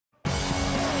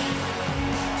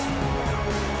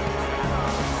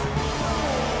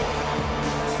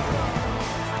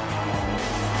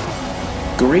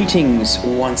Greetings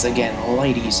once again,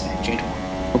 ladies and gentlemen.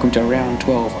 Welcome to round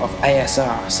 12 of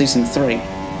ASR Season 3,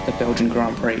 the Belgian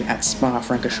Grand Prix at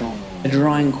Spa-Francorchamps. A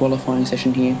drying qualifying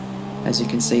session here. As you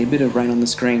can see, a bit of rain on the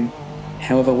screen.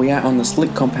 However, we are on the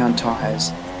slick compound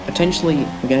tyres. Potentially,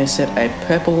 we're going to set a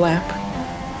purple lap.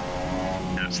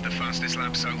 That's the fastest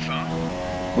lap so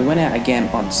far. We went out again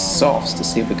on softs to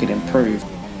see if we could improve.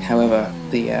 However,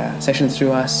 the session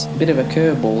threw us a bit of a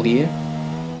curveball here.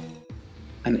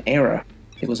 An error.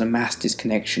 It was a mass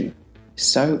disconnection.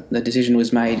 So the decision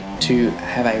was made to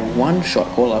have a one-shot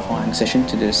qualifying session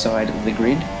to decide the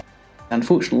grid.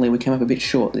 Unfortunately, we came up a bit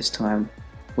short this time.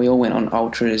 We all went on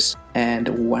ultras, and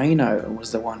Wayno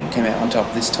was the one who came out on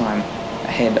top this time,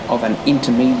 ahead of an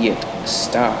intermediate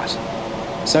start.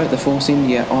 So the Force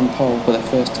India on pole for the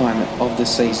first time of the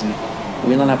season.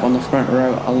 We line up on the front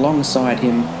row alongside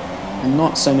him, and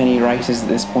not so many races at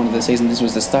this point of the season. This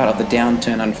was the start of the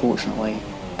downturn, unfortunately.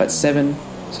 But 7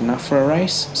 is enough for a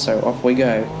race, so off we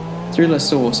go. Through La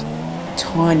Source,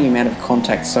 tiny amount of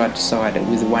contact side to side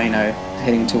with Wayno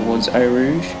heading towards Eau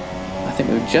Rouge. I think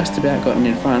we've just about gotten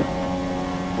in front.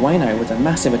 Wayno with a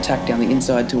massive attack down the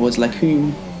inside towards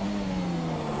Lacombe.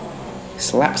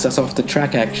 Slaps us off the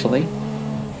track actually.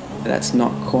 But that's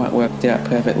not quite worked out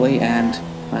perfectly, and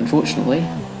unfortunately,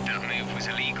 That move was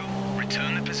illegal.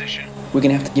 Return the position. we're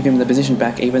going to have to give him the position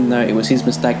back, even though it was his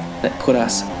mistake that put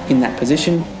us in that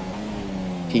position.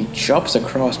 He chops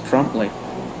across promptly.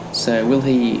 So will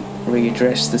he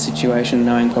readdress the situation,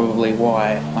 knowing probably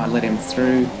why I let him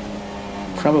through?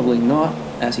 Probably not,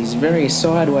 as he's very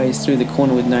sideways through the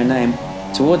corner with no name.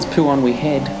 Towards Pouon we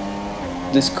head.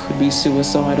 This could be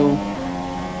suicidal.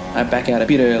 I back out a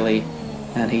bit early,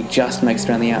 and he just makes it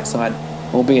around the outside,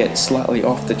 albeit slightly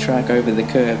off the track over the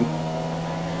curb.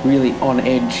 Really on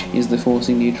edge is the Force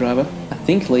India driver. I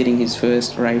think leading his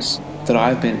first race that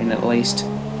I've been in, at least,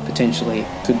 potentially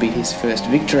could be his first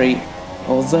victory.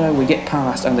 Although we get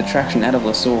past under traction out of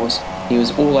La Source, he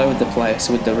was all over the place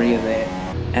with the rear there.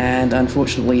 And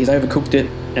unfortunately he's overcooked it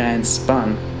and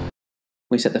spun.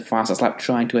 We set the fastest lap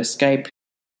trying to escape,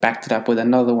 backed it up with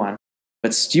another one.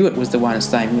 But Stewart was the one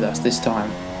staying with us this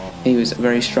time. He was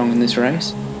very strong in this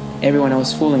race. Everyone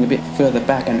else falling a bit further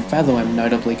back, and Fathom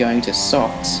notably going to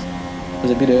softs. It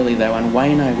was a bit early though, and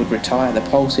Wayno would retire the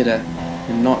pole sitter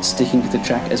and not sticking to the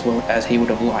track as well as he would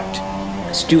have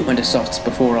liked. Stewart went to softs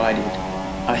before I did.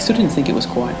 I still didn't think it was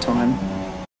quite time,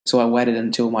 so I waited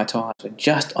until my tyres were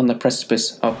just on the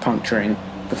precipice of puncturing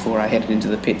before I headed into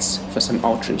the pits for some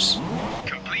ultras.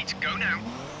 Complete. Go now.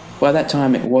 By that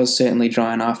time it was certainly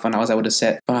dry enough, and I was able to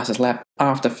set fastest lap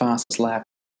after fastest lap,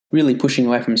 really pushing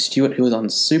away from Stewart, who was on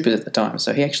supers at the time,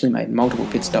 so he actually made multiple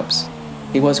pit stops.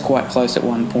 He was quite close at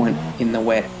one point in the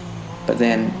wet, but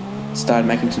then started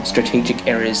making some strategic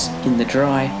errors in the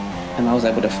dry, and I was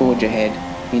able to forge ahead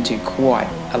into quite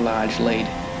a large lead.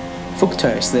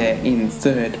 Fructose there in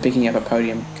third, picking up a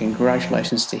podium.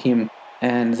 Congratulations to him.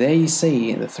 And there you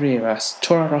see the three of us,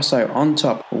 Toro Rosso on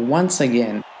top once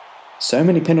again. So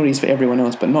many penalties for everyone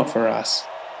else, but not for us.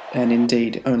 And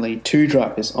indeed, only 2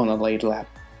 drivers on a lead lap.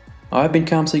 I've been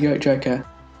Calmsy Goat Joker.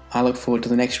 I look forward to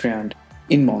the next round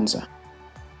in Monza.